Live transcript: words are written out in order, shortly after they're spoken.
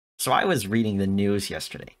So I was reading the news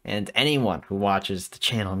yesterday, and anyone who watches the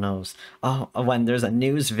channel knows, oh, when there's a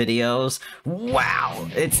news videos, wow,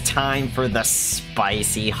 it's time for the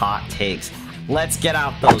spicy hot takes. Let's get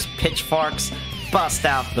out those pitchforks, bust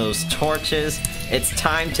out those torches. It's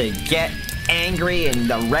time to get angry and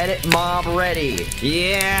the Reddit mob ready.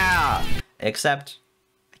 Yeah! Except,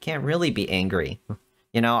 I can't really be angry.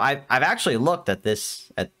 You know, I've actually looked at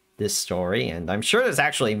this story, and I'm sure there's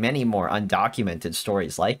actually many more undocumented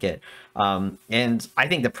stories like it. And I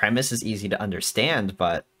think the premise is easy to understand,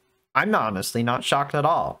 but I'm honestly not shocked at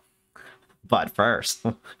all. But first,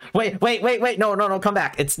 wait, no, come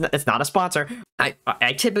back. It's not a sponsor.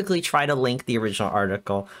 I typically try to link the original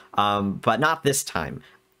article, but not this time.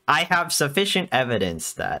 I have sufficient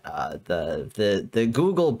evidence that the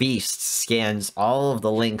Google Beast scans all of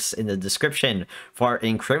the links in the description for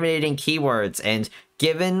incriminating keywords, and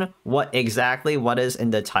given what is in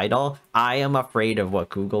the title, I am afraid of what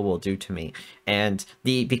Google will do to me. And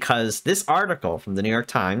because this article from the New York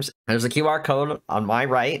Times, there's a QR code on my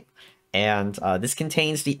right, and this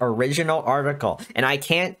contains the original article, and I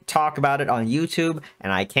can't talk about it on YouTube,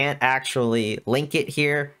 and I can't actually link it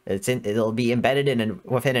here. It'll be embedded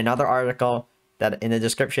within another article that in the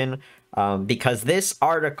description, because this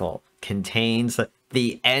article contains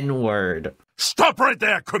the N-word. Stop right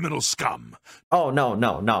there, criminal scum! Oh, no,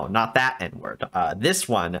 not that N-word. This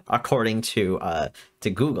one, according to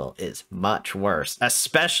Google, is much worse,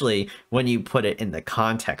 especially when you put it in the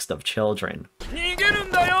context of children.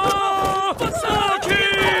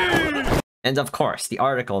 And of course, the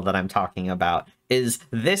article that I'm talking about is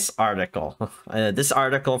this article. This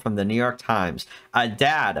article from the New York Times. A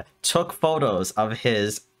dad took photos of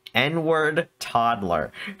his N-word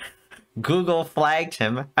toddler. Google flagged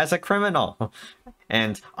him as a criminal.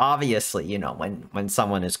 And obviously, you know, when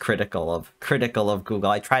someone is critical of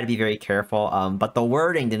Google, I try to be very careful. But the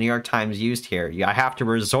wording the New York Times used here, I have to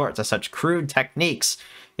resort to such crude techniques.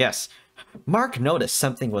 Yes, Mark noticed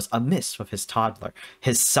something was amiss with his toddler.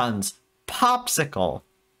 His son's Popsicle.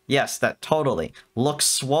 Yes, that totally looked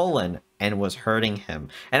swollen and was hurting him.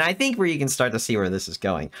 And I think where you can start to see where this is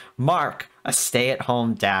going. Mark, a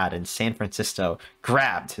stay-at-home dad in San Francisco,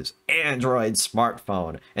 grabbed his Android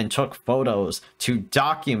smartphone and took photos to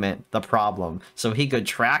document the problem so he could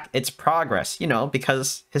track its progress, you know,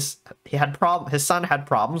 because his son had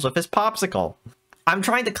problems with his Popsicle. I'm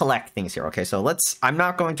trying to collect things here, okay? So I'm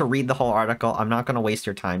not going to read the whole article. I'm not going to waste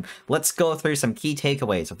your time. Let's go through some key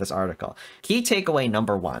takeaways of this article. Key takeaway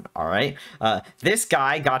number 1, all right? This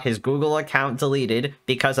guy got his Google account deleted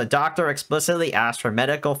because a doctor explicitly asked for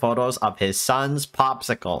medical photos of his son's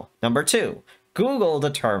Popsicle. Number 2, Google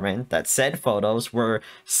determined that said photos were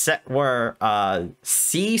CSAM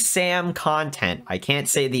content. I can't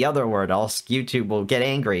say the other word, else YouTube will get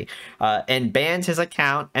angry. And banned his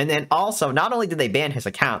account. And then also, not only did they ban his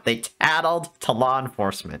account, they tattled to law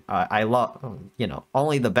enforcement. I love, you know,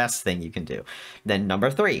 only the best thing you can do. Then number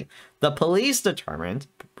 3, the police determined,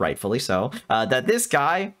 rightfully so, that this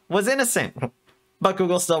guy was innocent. But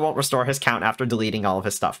Google still won't restore his account after deleting all of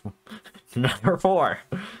his stuff. Number 4,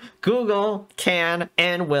 Google can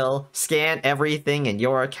and will scan everything in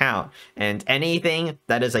your account, and anything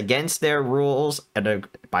that is against their rules, and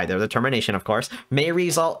by their determination, of course, may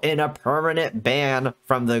result in a permanent ban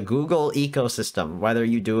from the Google ecosystem, whether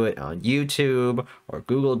you do it on YouTube or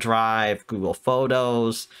Google Drive, Google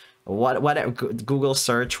Photos, whatever, Google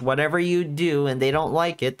search, whatever you do and they don't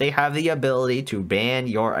like it, they have the ability to ban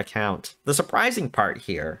your account. The surprising part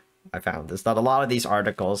here, I found, is that a lot of these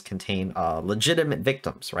articles contain legitimate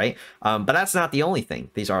victims, right? But that's not the only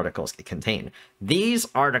thing these articles contain. These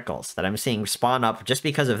articles that I'm seeing spawn up just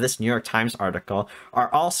because of this New York Times article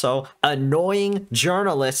are also annoying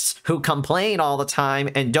journalists who complain all the time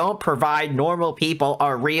and don't provide normal people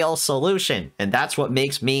a real solution. And that's what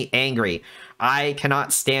makes me angry. I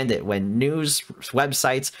cannot stand it when news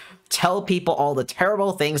websites tell people all the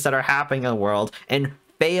terrible things that are happening in the world and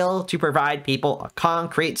fail to provide people a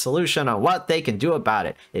concrete solution on what they can do about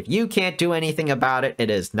it. If you can't do anything about it,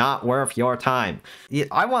 it is not worth your time.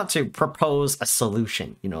 I want to propose a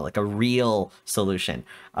solution, you know, like a real solution.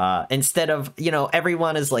 Instead of, you know,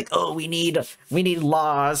 everyone is like, oh, we need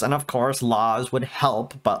laws, and of course laws would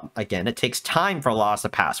help, but again, it takes time for laws to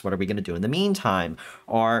pass. What are we going to do in the meantime?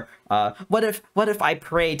 Or what if I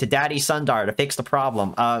pray to Daddy Sundar to fix the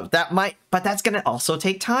problem? But that's going to also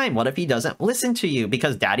take time. What if he doesn't listen to you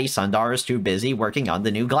because Daddy Sundar is too busy working on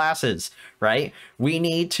the new glasses, right? We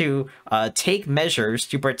need to take measures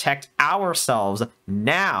to protect ourselves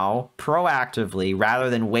now proactively rather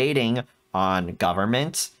than waiting on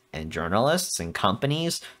government and journalists and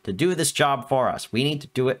companies to do this job for us. We need to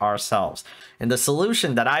do it ourselves. And the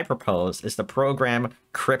solution that I propose is the program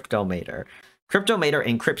Cryptomator. Cryptomator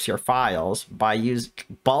encrypts your files by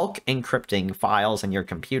bulk encrypting files in your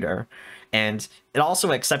computer. And it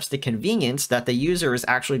also accepts the convenience that the user is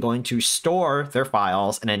actually going to store their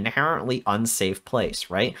files in an inherently unsafe place,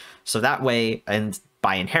 right? So that way, and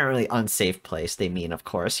by inherently unsafe place, they mean, of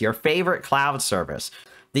course, your favorite cloud service.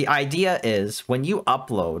 The idea is when you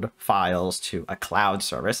upload files to a cloud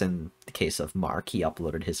service, in the case of Mark, he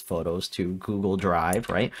uploaded his photos to Google Drive,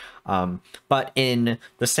 right? But in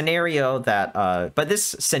the scenario that, but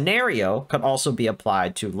this scenario could also be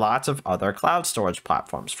applied to lots of other cloud storage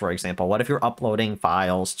platforms. For example, what if you're uploading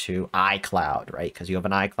files to iCloud, right? Because you have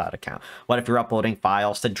an iCloud account. What if you're uploading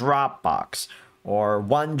files to Dropbox, or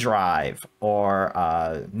OneDrive, or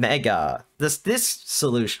Mega? This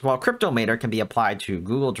solution, while Cryptomator can be applied to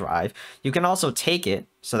Google Drive, you can also take it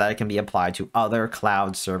so that it can be applied to other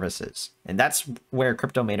cloud services. And that's where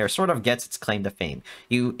Cryptomator sort of gets its claim to fame.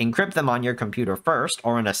 You encrypt them on your computer first,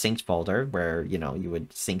 or in a synced folder where, you know, you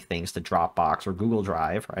would sync things to Dropbox or Google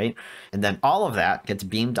Drive, right? And then all of that gets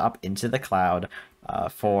beamed up into the cloud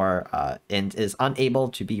and is unable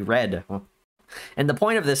to be read. And the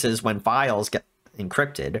point of this is when files get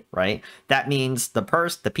encrypted, right? That means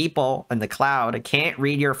the people in the cloud can't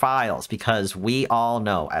read your files, because we all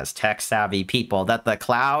know as tech savvy people that the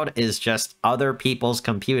cloud is just other people's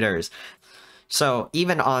computers. So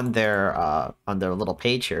even on their little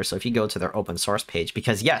page here, so if you go to their open source page,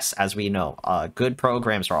 because yes, as we know, good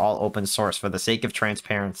programs are all open source for the sake of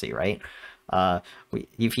transparency, right?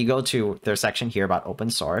 If you go to their section here about open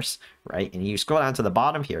source, right, and you scroll down to the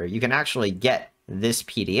bottom here, you can actually get this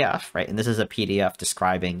PDF, right? And this is a PDF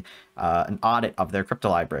describing an audit of their crypto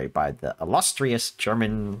library by the illustrious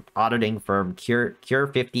German auditing firm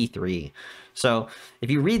Cure53. So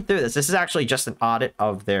if you read through this, this is actually just an audit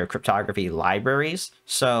of their cryptography libraries.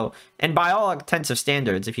 So, and by all intents and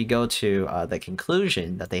standards, if you go to the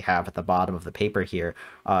conclusion that they have at the bottom of the paper here,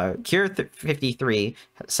 Cure53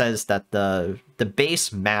 says that the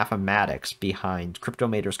base mathematics behind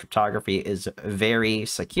Cryptomator's cryptography is very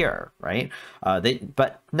secure, right?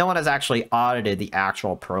 But no one has actually audited the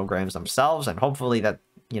actual programs themselves, and hopefully that,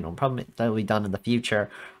 you know, probably that'll be done in the future.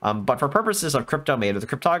 But for purposes of Cryptomator, the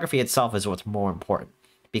cryptography itself is what's more important,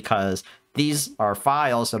 because these are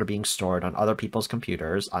files that are being stored on other people's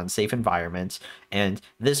computers on safe environments, and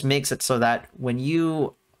this makes it so that when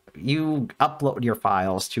you upload your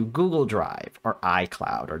files to Google Drive or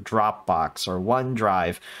iCloud or Dropbox or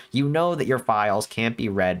OneDrive, you know that your files can't be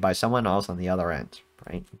read by someone else on the other end,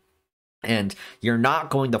 right? And you're not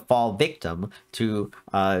going to fall victim to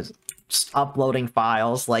uploading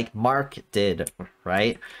files like Mark did,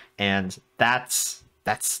 right? And that's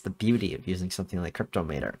the beauty of using something like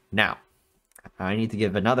Cryptomator. Now, I need to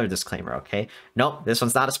give another disclaimer, okay? Nope, this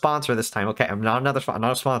one's not a sponsor this time, okay? I'm not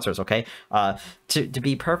a sponsors, okay? To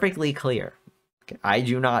be perfectly clear, okay, I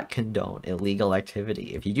do not condone illegal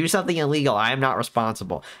activity. If you do something illegal, I am not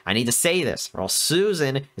responsible. I need to say this, or else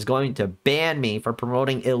Susan is going to ban me for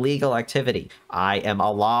promoting illegal activity. I am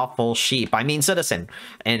a lawful citizen,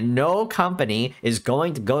 and no company is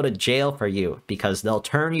going to go to jail for you, because they'll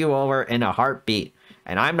turn you over in a heartbeat.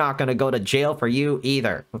 And I'm not going to go to jail for you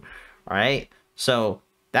either. All right? So,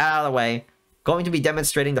 that out of the way, going to be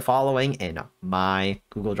demonstrating the following in my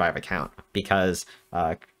Google Drive account, because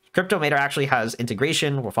Cryptomator actually has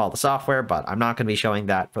integration with all the software, but I'm not going to be showing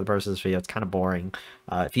that for the purposes of this video. It's kind of boring.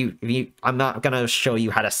 I'm not going to show you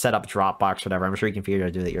how to set up Dropbox, whatever. I'm sure you can figure out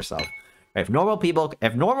how to do that yourself. If normal people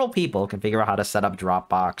can figure out how to set up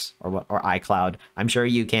Dropbox or iCloud, I'm sure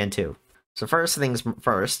you can too. So first things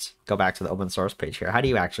first, go back to the open source page here. How do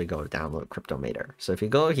you actually go to download Cryptomator? So if you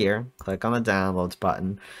go here, click on the downloads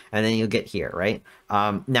button, and then you'll get here, right?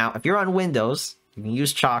 Now, if you're on Windows, you can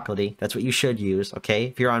use Chocolatey. That's what you should use, okay?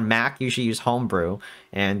 If you're on Mac, you should use Homebrew.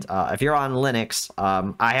 And if you're on Linux,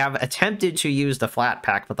 I have attempted to use the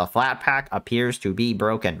Flatpak, but the Flatpak appears to be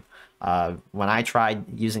broken. When I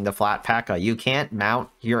tried using the Flatpak, you can't mount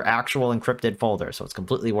your actual encrypted folder, so it's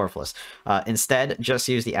completely worthless. Instead, just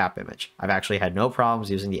use the app image. I've actually had no problems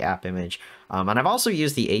using the app image. And I've also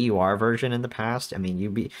used the AUR version in the past. I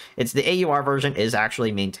mean, the AUR version is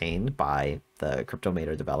actually maintained by the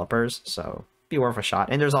Cryptomator developers, so be worth a shot.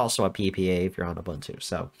 And there's also a PPA if you're on Ubuntu.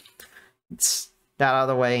 So it's that out of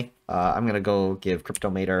the way. I'm gonna go give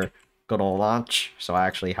Cryptomator good old launch. So I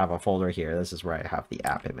actually have a folder here. This is where I have the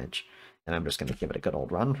app image, and I'm just going to give it a good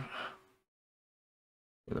old run.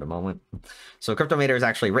 Give it a moment. So Cryptomator is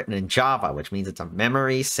actually written in Java, which means it's a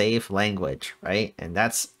memory safe language, right? And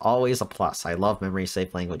that's always a plus. I love memory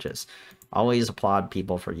safe languages. Always applaud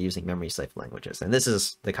people for using memory safe languages. And this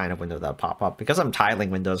is the kind of window that'll pop up. Because I'm tiling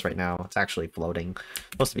windows right now, it's actually floating.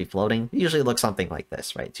 It's supposed to be floating. It usually looks something like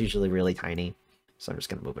this, right? It's usually really tiny. So I'm just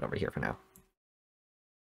going to move it over here for now.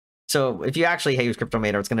 So if you actually use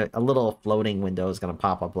Cryptomator, it's a little floating window is gonna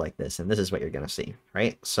pop up like this, and this is what you're gonna see,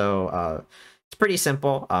 right? So it's pretty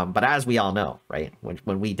simple, but as we all know, right,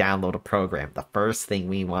 when we download a program, the first thing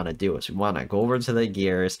we want to do is we want to go over to the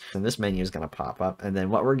gears, and this menu is gonna pop up, and then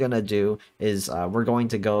what we're gonna do is we're going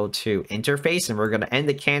to go to interface, and we're gonna end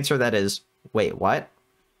the cancer that is, wait, what?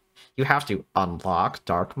 You have to unlock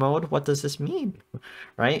dark mode. What does this mean?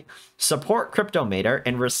 Right? Support Cryptomator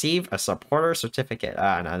and receive a supporter certificate.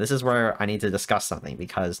 Now this is where I need to discuss something,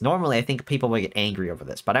 because normally I think people will get angry over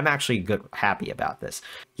this, but I'm actually happy about this.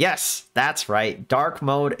 Yes, that's right. Dark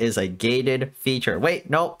mode is a gated feature. Wait,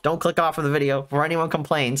 no, don't click off of the video before anyone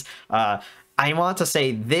complains. I want to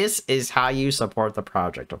say this is how you support the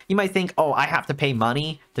project. You might think, oh, I have to pay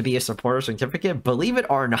money to be a supporter certificate. Believe it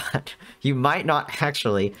or not, you might not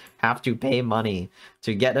actually have to pay money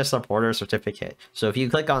to get a supporter certificate. So if you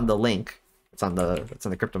click on the link, it's on the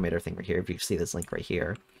Cryptomator thing right here. If you see this link right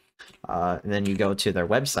here, and then you go to their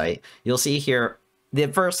website, you'll see here the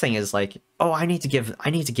first thing is like, oh, I need to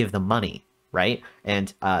give them money, right?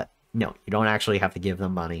 And no, you don't actually have to give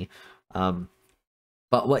them money.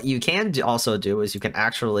 But what you can also do is you can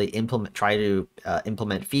actually try to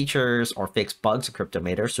implement features or fix bugs in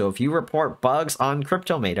Cryptomator. So if you report bugs on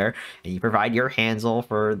Cryptomator and you provide your handle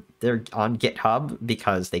on GitHub,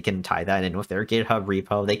 because they can tie that in with their GitHub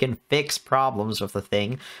repo, they can fix problems with the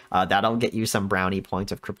thing. That'll get you some brownie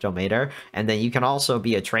points of Cryptomator. And then you can also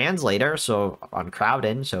be a translator. So on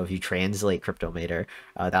Crowdin, so if you translate Cryptomator,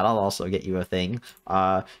 that'll also get you a thing.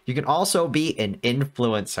 You can also be an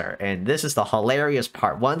influencer, and this is the hilarious part.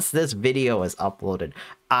 Once this video is uploaded,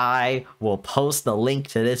 I will post the link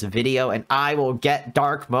to this video and I will get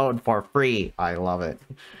dark mode for free. I love it.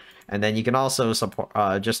 And then you can also support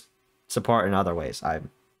support in other ways. I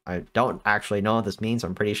don't actually know what this means.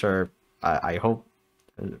 I'm pretty sure I hope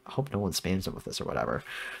no one spams them with this or whatever.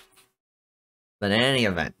 But in any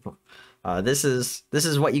event, this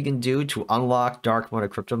is what you can do to unlock dark mode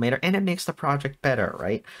of Cryptomator, and it makes the project better,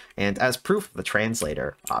 right? And as proof of the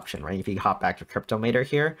translator option, right? If you hop back to Cryptomator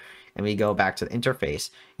here, and we go back to the interface,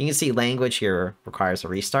 you can see language here requires a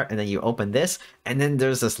restart, and then you open this, and then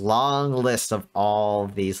there's this long list of all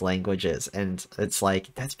these languages, and it's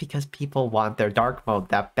like, that's because people want their dark mode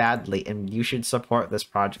that badly, and you should support this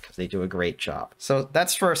project because they do a great job. So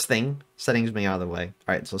that's first thing, settings me out of the way.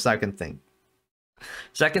 All right, so second thing.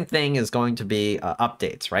 Second thing is going to be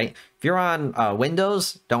updates, right? If you're on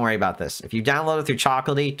Windows, don't worry about this. If you download it through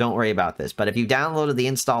Chocolatey, don't worry about this. But if you downloaded the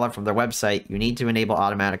installer from their website, you need to enable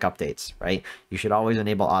automatic updates, right? You should always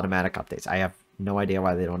enable automatic updates. I have no idea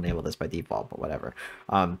why they don't enable this by default, but whatever.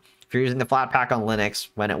 If you're using the Flatpak on Linux,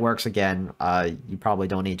 when it works again, you probably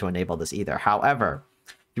don't need to enable this either. However,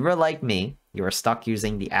 if you were like me, you are stuck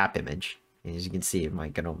using the app image. As you can see in my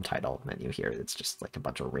GNOME title menu here, it's just like a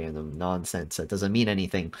bunch of random nonsense that doesn't mean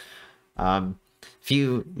anything. If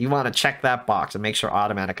you want to check that box and make sure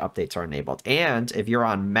automatic updates are enabled. And if you're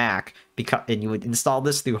on Mac, and you would install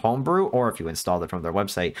this through Homebrew, or if you installed it from their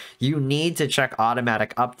website, you need to check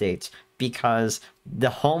automatic updates, because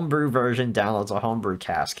the Homebrew version downloads a Homebrew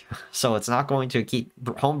cache. So it's not going to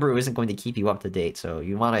Homebrew isn't going to keep you up to date. So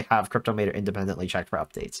you want to have Cryptomator independently check for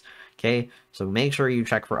updates. Okay, so make sure you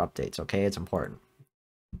check for updates. Okay, it's important.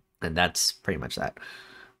 And that's pretty much that.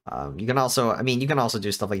 You can also, you can also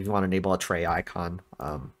do stuff like if you want to enable a tray icon,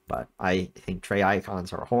 but I think tray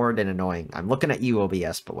icons are horrid and annoying. I'm looking at you,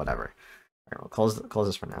 OBS, but whatever. All right, we'll close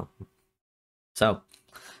this for now. So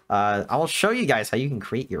I will show you guys how you can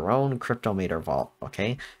create your own Cryptomator vault,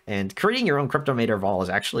 okay? And creating your own Cryptomator vault is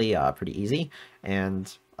actually pretty easy,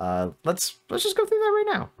 and let's just go through that right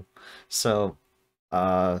now. So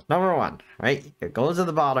number one, right? It goes to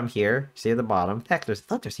the bottom here. See at the bottom. Heck, there's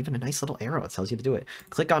even a nice little arrow that tells you to do it.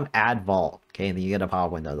 Click on Add Vault, okay, and then you get a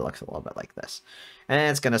pop-up window that looks a little bit like this. And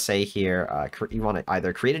it's gonna say here, you want to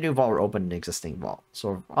either create a new vault or open an existing vault.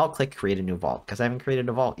 So I'll click Create a New Vault because I haven't created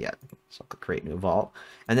a vault yet. So I'll click Create New Vault,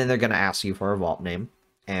 and then they're gonna ask you for a vault name.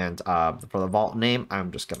 And for the vault name,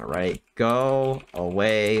 I'm just gonna write Go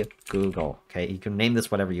Away Google. Okay, you can name this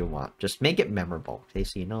whatever you want. Just make it memorable, okay,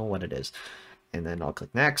 so you know what it is. And then I'll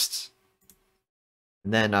click Next.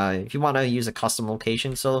 And then if you want to use a custom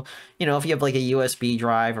location, so, you know, if you have like a USB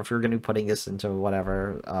drive, or if you're going to be putting this into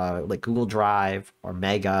whatever, like Google Drive or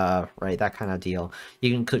Mega, right, that kind of deal,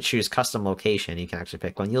 you can choose custom location. You can actually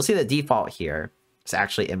pick one. You'll see the default here. It's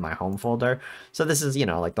actually in my home folder. So this is, you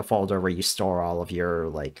know, like the folder where you store all of your,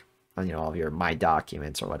 like, all of your My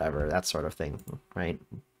Documents or whatever, that sort of thing, right?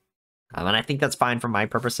 And I think that's fine for my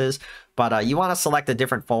purposes, but you want to select a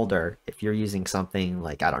different folder if you're using something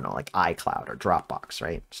like, I don't know, like iCloud or Dropbox,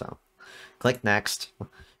 right? So click next,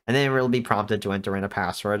 and then it will be prompted to enter in a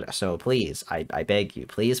password. So please, I beg you,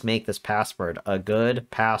 please make this password a good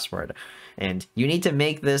password. And you need to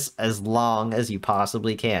make this as long as you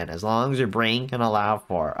possibly can, as long as your brain can allow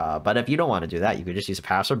for. But if you don't want to do that, you could just use a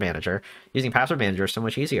password manager. Using password manager is so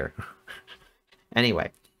much easier.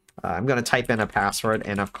 Anyway. I'm going to type in a password,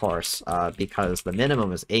 and of course, because the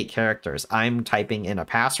minimum is 8 characters, I'm typing in a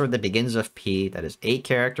password that begins with P, that is 8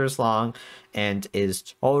 characters long, and is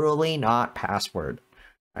totally not password,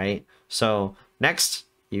 right? So next,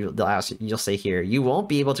 you'll say here, you won't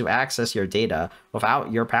be able to access your data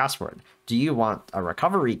without your password. Do you want a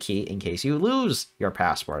recovery key in case you lose your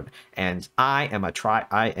password? And I am a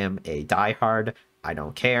diehard, I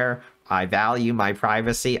don't care, I value my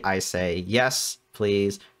privacy, I say yes,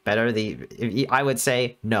 please. I would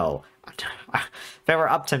say no. If it were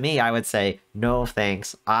up to me, I would say no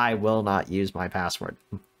thanks, I will not use my password.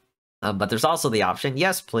 But there's also the option,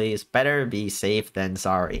 yes please, better be safe than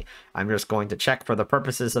sorry. I'm just going to check for the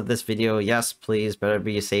purposes of this video, yes please, better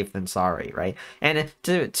be safe than sorry, right? And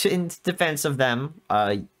in defense of them,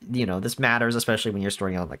 this matters, especially when you're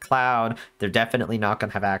storing it on the cloud. They're definitely not going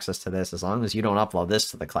to have access to this as long as you don't upload this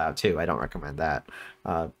to the cloud too. I don't recommend that.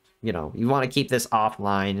 You want to keep this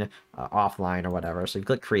offline or whatever. So you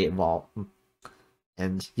click Create Vault,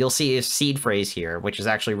 and you'll see a seed phrase here, which is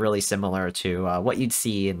actually really similar to what you'd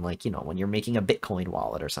see in when you're making a Bitcoin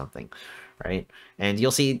wallet or something, right? And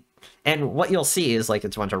what you'll see is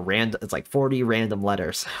it's a bunch of it's like 40 random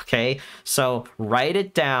letters, okay? So write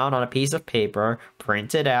it down on a piece of paper,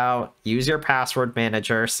 print it out, use your password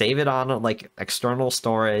manager, save it on external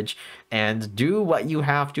storage, and do what you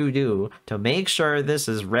have to do to make sure this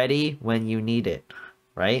is ready when you need it,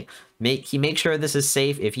 right? Make sure this is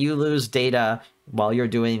safe. If you lose data while you're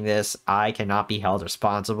doing this, I cannot be held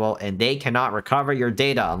responsible, and they cannot recover your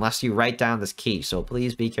data unless you write down this key, so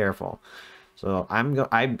please be careful. So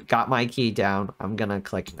I got my key down. I'm gonna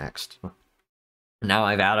click next. Now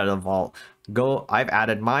I've added a vault. I've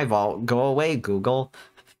added my vault. Go away, Google.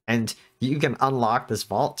 And you can unlock this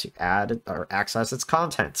vault to add or access its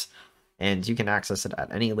contents. And you can access it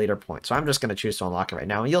at any later point. So I'm just gonna choose to unlock it right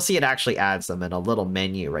now. And you'll see it actually adds them in a little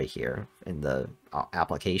menu right here in the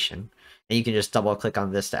application. And you can just double click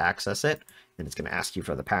on this to access it. And it's going to ask you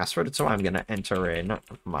for the password. So I'm going to enter in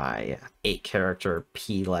my 8-character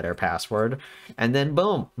P letter password. And then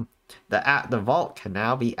boom, the vault can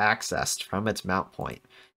now be accessed from its mount point.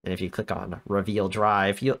 And if you click on Reveal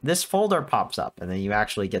Drive, this folder pops up, and then you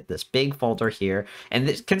actually get this big folder here.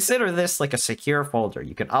 And consider this like a secure folder.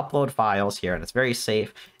 You can upload files here, and it's very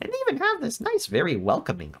safe. And they even have this nice, very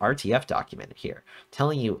welcoming RTF document here,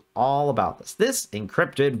 telling you all about this. This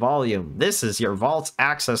encrypted volume, this is your vault's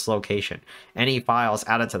access location. Any files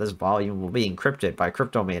added to this volume will be encrypted by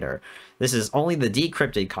Cryptomator. This is only the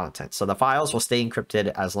decrypted content, so the files will stay encrypted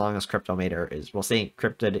as long as Cryptomator will stay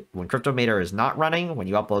encrypted when Cryptomator is not running, when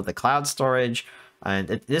you upload the cloud storage, and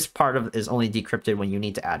this part is only decrypted when you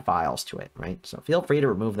need to add files to it, right? So feel free to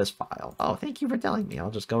remove this file. Oh, thank you for telling me.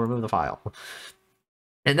 I'll just go remove the file.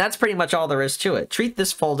 And that's pretty much all there is to it. Treat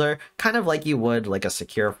this folder kind of like you would like a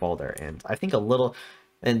secure folder, and I think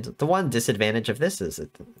and the one disadvantage of this is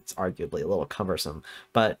it's arguably a little cumbersome.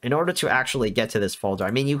 But in order to actually get to this folder,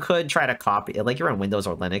 I mean, you could try to copy it. Like you're on Windows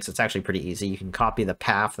or Linux, it's actually pretty easy. You can copy the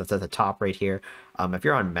path that's at the top right here. If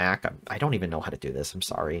you're on Mac, I don't even know how to do this. I'm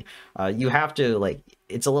sorry. You have to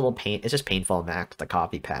it's a little it's just painful on Mac to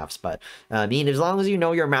copy paths. But I mean, as long as you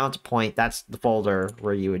know your mount point, that's the folder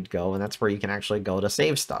where you would go, and that's where you can actually go to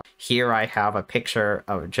save stuff. Here I have a picture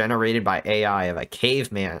generated by AI of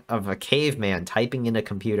a caveman typing in a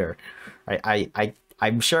computer.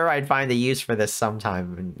 I'm sure I'd find a use for this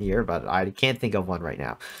sometime in here, but I can't think of one right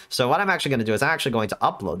now. So what I'm actually going to do is I'm actually going to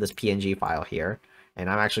upload this PNG file here. And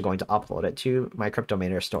I'm actually going to upload it to my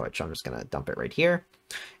Cryptomator storage. So I'm just going to dump it right here.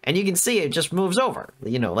 And you can see it just moves over,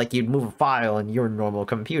 like you'd move a file in your normal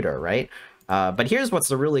computer, right? But here's what's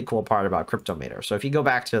the really cool part about Cryptomator. So if you go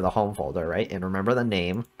back to the home folder, right, and remember the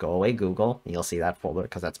name, go away Google, and you'll see that folder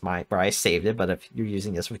because that's where I saved it. But if you're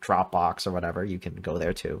using this with Dropbox or whatever, you can go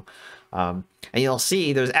there too. And you'll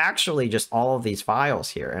see there's actually just all of these files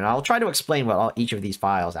here. And I'll try to explain what each of these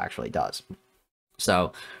files actually does.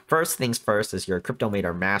 So first things first is your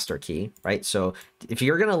Cryptomator master key, right? So if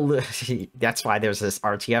you're gonna, that's why there's this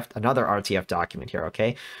RTF, another RTF document here,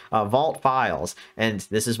 okay? Vault files, and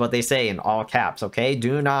this is what they say in all caps, okay?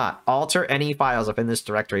 Do not alter any files within this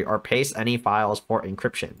directory or paste any files for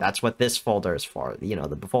encryption. That's what this folder is for, you know,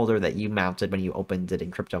 the folder that you mounted when you opened it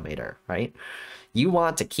in Cryptomator, right? You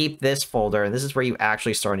want to keep this folder, and this is where you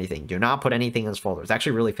actually store anything. Do not put anything in this folder. It's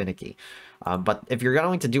actually really finicky. But if you're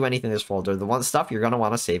going to do anything in this folder, the one stuff you're going to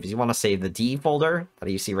want to save is you want to save the D folder that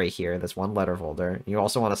you see right here, this one letter folder. You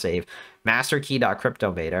also want to save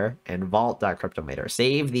masterkey.cryptomator and vault.cryptomator.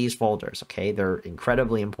 Save these folders, okay? They're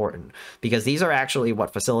incredibly important because these are actually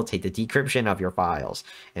what facilitate the decryption of your files.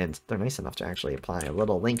 And they're nice enough to actually apply a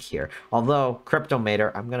little link here. Although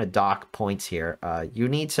Cryptomator, I'm going to dock points here. You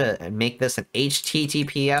need to make this an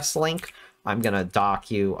HTTPS link. I'm gonna dock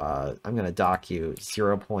you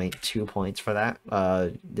 0.2 points for that.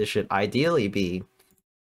 This should ideally be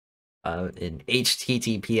in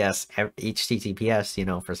HTTPS, you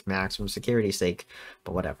know, for maximum security sake,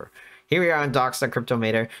 but whatever. Here we are on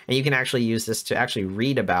docs.cryptomator, and you can actually use this to actually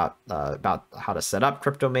read about how to set up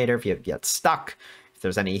Cryptomator if you get stuck, if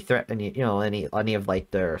there's any threat, any of like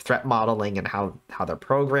their threat modeling and how their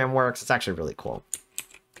program works. It's actually really cool.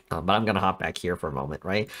 But I'm going to hop back here for a moment,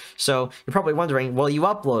 right? So you're probably wondering, well, you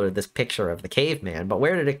uploaded this picture of the caveman, but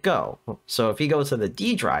where did it go? So if you go to the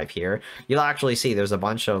D drive here, you'll actually see there's a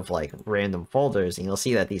bunch of like random folders, and you'll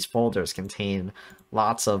see that these folders contain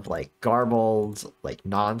lots of like garbled like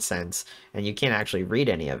nonsense, and you can't actually read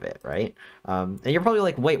any of it, right? And you're probably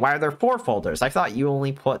like, wait, why are there 4 folders? I thought you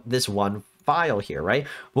only put this one file here, right?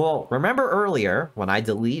 Well, remember earlier when I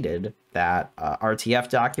deleted that RTF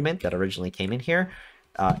document that originally came in here?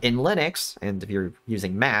 In Linux, and if you're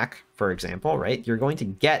using Mac, for example, right, you're going to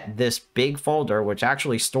get this big folder which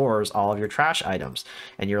actually stores all of your trash items.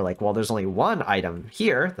 And you're like, well, there's only one item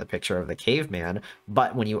here, the picture of the caveman,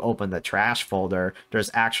 but when you open the trash folder,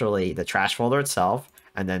 there's actually the trash folder itself,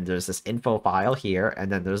 and then there's this info file here,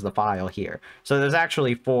 and then there's the file here. So there's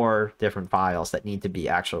actually 4 different files that need to be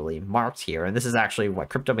actually marked here, and this is actually what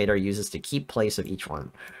Cryptomator uses to keep place of each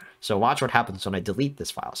one. So watch what happens when I delete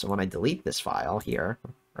this file. So when I delete this file here,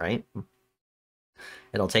 right,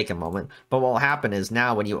 it'll take a moment. But what will happen is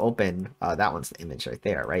now when you open, that one's the image right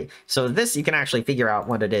there, right? So this, you can actually figure out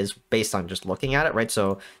what it is based on just looking at it, right?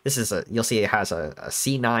 So this is you'll see it has a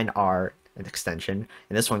C9R extension,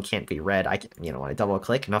 and this one can't be read. When I double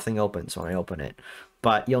click, nothing opens when I open it.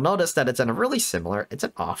 But you'll notice that it's an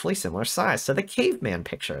awfully similar size to the caveman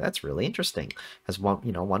picture. That's really interesting. It has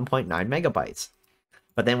 1.9 megabytes.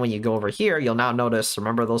 But then when you go over here, you'll now notice,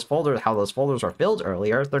 remember those folders, how those folders were filled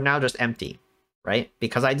earlier? They're now just empty, right?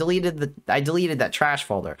 Because I deleted that trash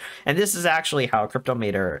folder. And this is actually how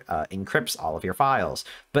Cryptomator encrypts all of your files,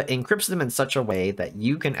 but encrypts them in such a way that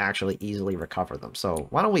you can actually easily recover them. So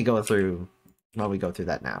why don't we go through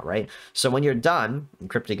that now, right? So when you're done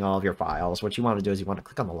encrypting all of your files, what you want to do is you want to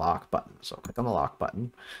click on the lock button. So click on the lock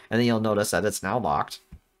button, and then you'll notice that it's now locked.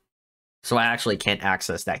 So I actually can't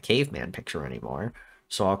access that caveman picture anymore.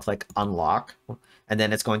 So I'll click unlock, and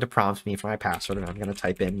then it's going to prompt me for my password, and I'm going to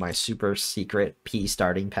type in my super secret P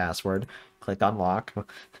starting password, click unlock,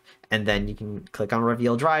 and then you can click on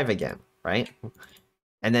reveal drive again, right?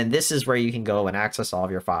 And then this is where you can go and access all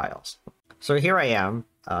of your files. So here I am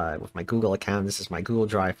with my Google account. This is my Google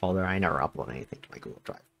Drive folder. I never upload anything to my Google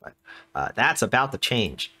Drive, but that's about to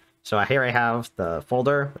change. So here I have the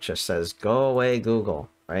folder, which just says go away Google,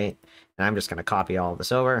 right? And I'm just going to copy all of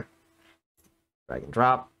this over. Drag and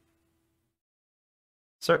drop.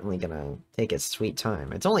 Certainly gonna take its sweet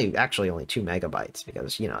time. It's actually only 2 megabytes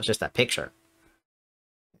because, it's just that picture.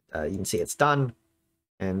 You can see it's done,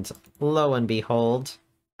 and lo and behold,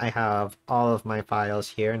 I have all of my files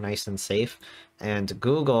here nice and safe, and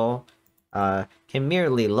Google can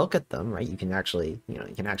merely look at them, right? You can actually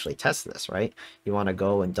test this, right? You want to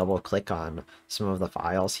go and double click on some of the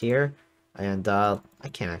files here, and I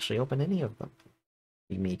can't actually open any of them.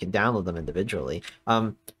 You can download them individually.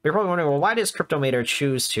 You're probably wondering, well, why does Cryptomator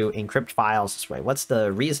choose to encrypt files this way? What's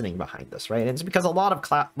the reasoning behind this, right? And it's because a lot of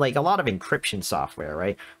encryption software,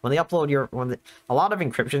 right? When they upload a lot of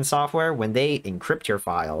encryption software, when they encrypt your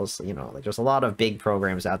files, like there's a lot of big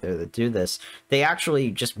programs out there that do this. They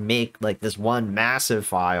actually just make like this one massive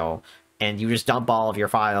file, and you just dump all of your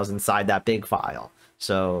files inside that big file.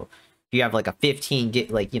 So you have like a 15 gig,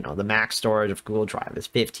 the max storage of Google Drive is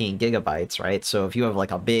 15 gigabytes, right? So if you have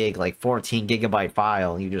like a big 14 gigabyte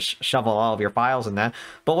file, you just shovel all of your files in that.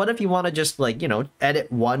 But what if you want to just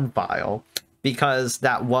edit one file, because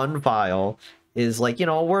that one file is like, you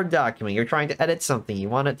know, a Word document. You're trying to edit something. You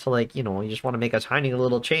want it to, like, you know, you just want to make a tiny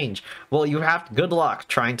little change. Well, you have good luck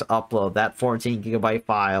trying to upload that 14 gigabyte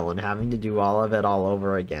file and having to do all of it all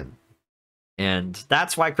over again. And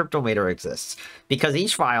that's why Cryptomator exists, because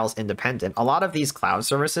each file is independent. A lot of these cloud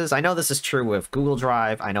services, I know this is true with Google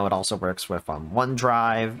Drive. I know it also works with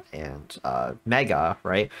OneDrive and Mega,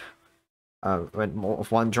 right? With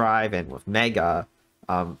OneDrive and with Mega,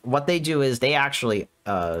 what they do is they actually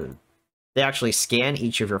scan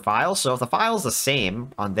each of your files. So if the file is the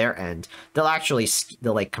same on their end, they'll like you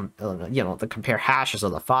know, they'll compare hashes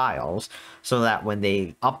of the files, so that when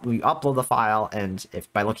we upload the file, and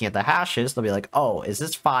if by looking at the hashes, they'll be like, oh, is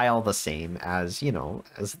this file the same as, you know,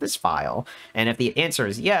 as this file? And if the answer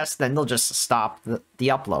is yes, then they'll just stop the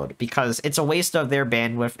upload, because it's a waste of their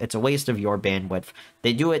bandwidth. It's a waste of your bandwidth.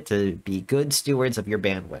 They do it to be good stewards of your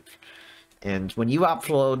bandwidth. And when you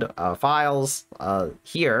upload files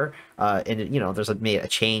here, and you know, there's a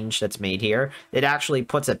change that's made here, it actually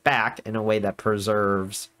puts it back in a way that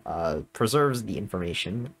preserves the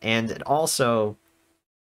information, and it also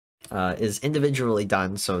is individually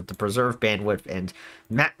done, so to preserve bandwidth and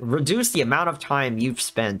reduce the amount of time you've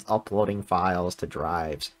spent uploading files to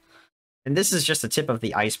drives. And this is just the tip of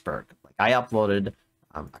the iceberg. Like, I uploaded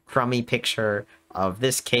a crummy picture of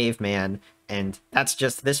this caveman, and that's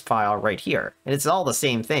just this file right here. And it's all the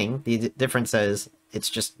same thing. The difference is it's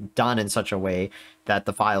just done in such a way that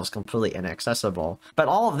the file is completely inaccessible. But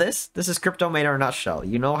all of this is Cryptomator in a nutshell.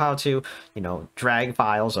 You know how to, you know, drag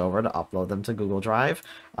files over to upload them to Google Drive.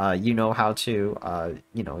 You know how to,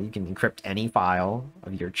 you know, you can encrypt any file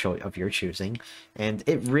of your choosing. And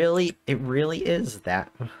it really is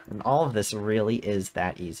that. And all of this really is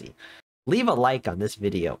that easy. Leave a like on this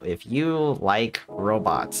video if you like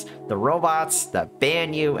robots. The robots that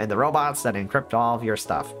ban you and the robots that encrypt all of your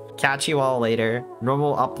stuff. Catch you all later.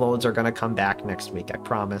 Normal uploads are gonna come back next week, I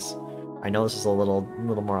promise. I know this is a little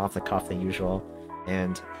more off the cuff than usual.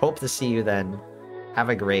 And hope to see you then. Have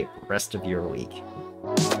a great rest of your week.